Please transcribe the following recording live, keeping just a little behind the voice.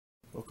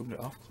Welcome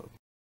to ALF Club.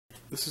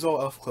 This is all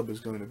ALF Club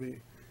is going to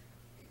be.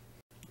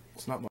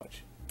 It's not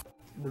much.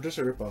 We're just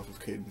a ripoff of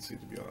Cadency,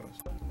 to be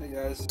honest. Hey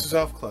guys. This is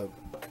ALF Club.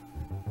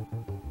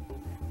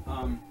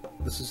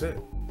 This is it.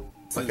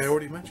 Like I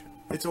already mentioned.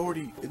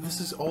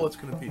 This is all it's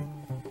going to be.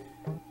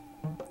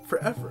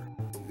 Forever.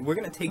 We're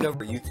going to take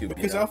over YouTube.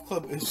 Because ALF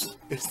Club is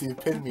the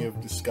epitome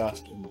of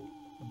disgust and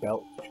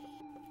belch.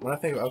 When I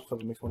think of ALF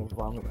Club, it makes me want to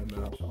vomit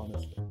my mouth,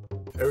 honestly.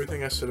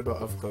 Everything I said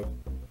about ALF Club,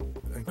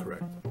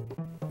 incorrect.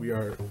 We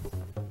are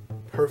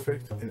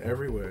perfect in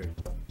every way.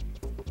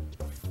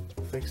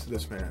 Thanks to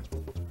this man.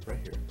 Right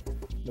here.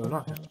 No,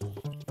 not him.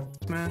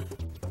 Man.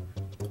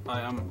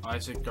 Hi, I'm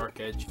Isaac Dark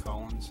Edge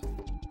Collins.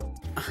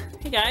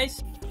 Hey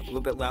guys. A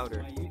little bit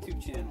louder. My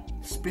YouTube channel.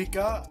 Speak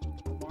up.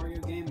 Mario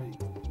Gaming.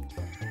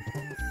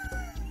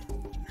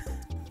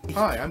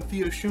 Hi, I'm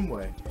Theo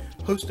Shumway,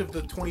 host of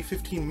the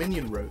 2015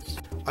 Minion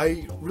Roast.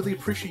 I really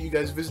appreciate you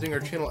guys visiting our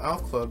channel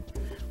ALF Club.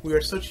 We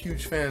are such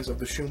huge fans of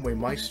the Shumway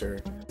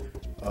Meister,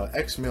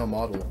 ex-male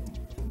model.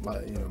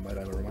 Might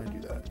I remind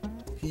you that.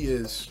 He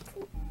is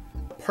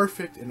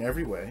perfect in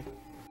every way.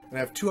 And I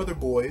have two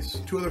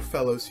other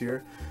fellows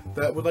here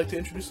that would like to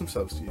introduce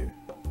themselves to you.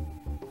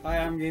 Hi,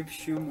 I'm Gabe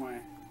Shumway.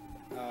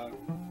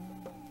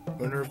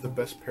 Owner of the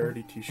best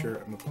parody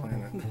t-shirt on the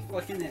planet.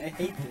 Fucking, I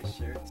hate this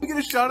shirt. Let's get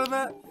a shot of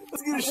that.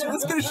 Let's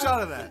get a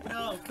shot of that.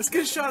 No. Let's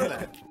get a shot of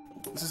that.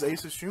 This is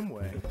Asa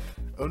Shumway,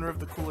 owner of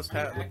the coolest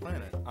hat on the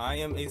planet. I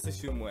am Asa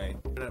Shumway.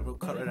 We'll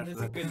cut right after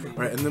that.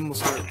 Alright, and then we'll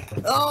start.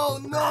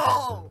 Oh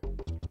no!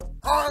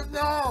 Oh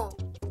no!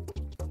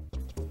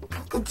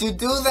 How could you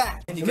do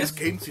that? And this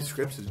Cadency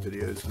scripts his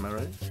videos, am I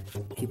right?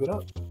 Keep it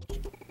up.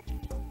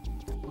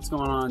 What's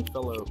going on,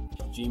 fellow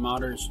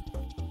G-modders?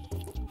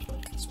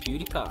 It's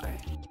PewDiePie.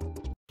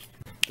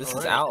 This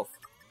is ALF.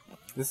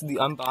 This is the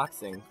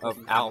unboxing of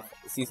ALF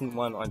Season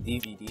 1 on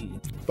DVD.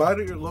 Buy it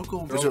at your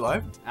local... Is it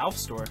live? ALF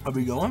store. Are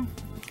we going?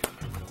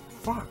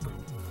 Fuck.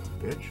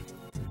 Bitch.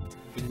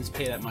 We didn't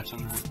pay that much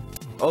on that.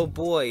 Oh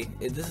boy,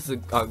 this is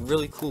a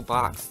really cool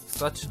box.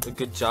 Such a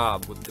good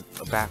job with the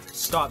back.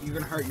 Stop, you're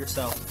gonna hurt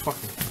yourself.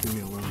 Fucking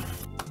leave me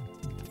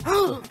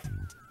alone.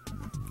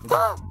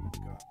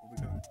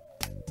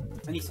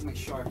 I need something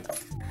sharp.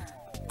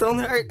 Don't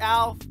hurt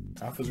ALF!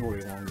 ALF was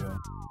already long ago.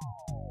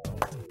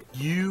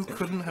 You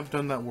couldn't have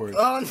done that word.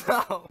 Oh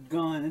no!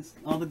 Gone.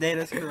 All the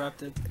data's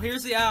corrupted.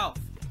 Here's the ALF.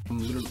 I'm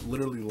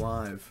literally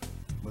live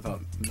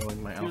without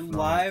knowing my ALF. You're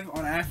live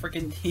on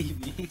African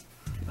TV.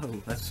 Oh,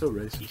 that's so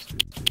racist,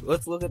 dude.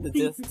 Let's look at the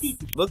discs.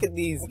 Look at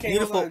these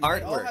beautiful They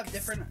all artwork. have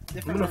different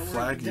I'm gonna artwork,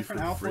 flag you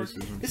different for ALF.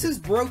 racism. This is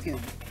broken.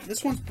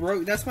 This one's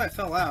broke. That's why it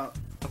fell out.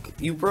 Okay,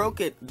 you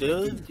broke it,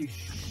 dude.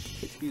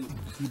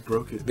 He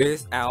broke it.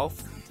 There's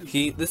ALF.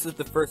 This is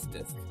the first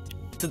disc.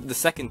 This is the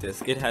second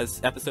disc. It has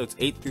episodes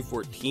 8 through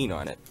 14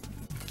 on it.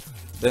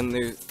 Then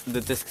there's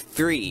the disc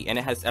 3, and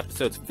it has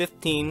episodes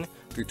 15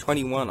 through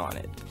 21 on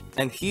it.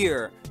 And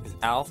here is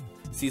ALF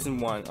Season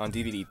 1 on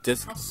DVD.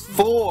 Disc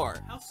 4!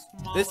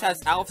 This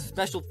has ALF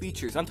special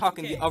features. I'm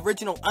talking the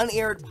original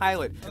unaired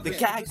pilot, the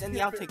gags and the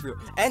outtake reel,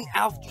 and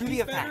ALF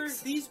trivia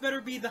facts. These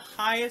better be the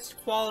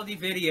highest quality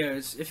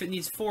videos if it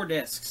needs 4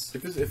 discs.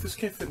 If this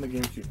can't fit in the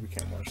GameCube, we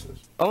can't watch this.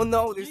 Oh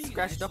no, they're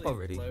scratched up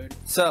already.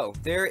 So,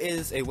 there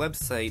is a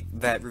website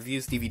that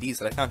reviews DVDs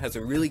that I found has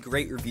a really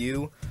great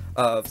review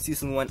of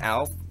Season 1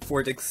 ALF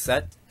 4-disc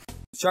set.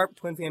 Sharp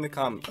Twin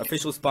Famicom,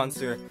 official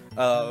sponsor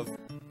of,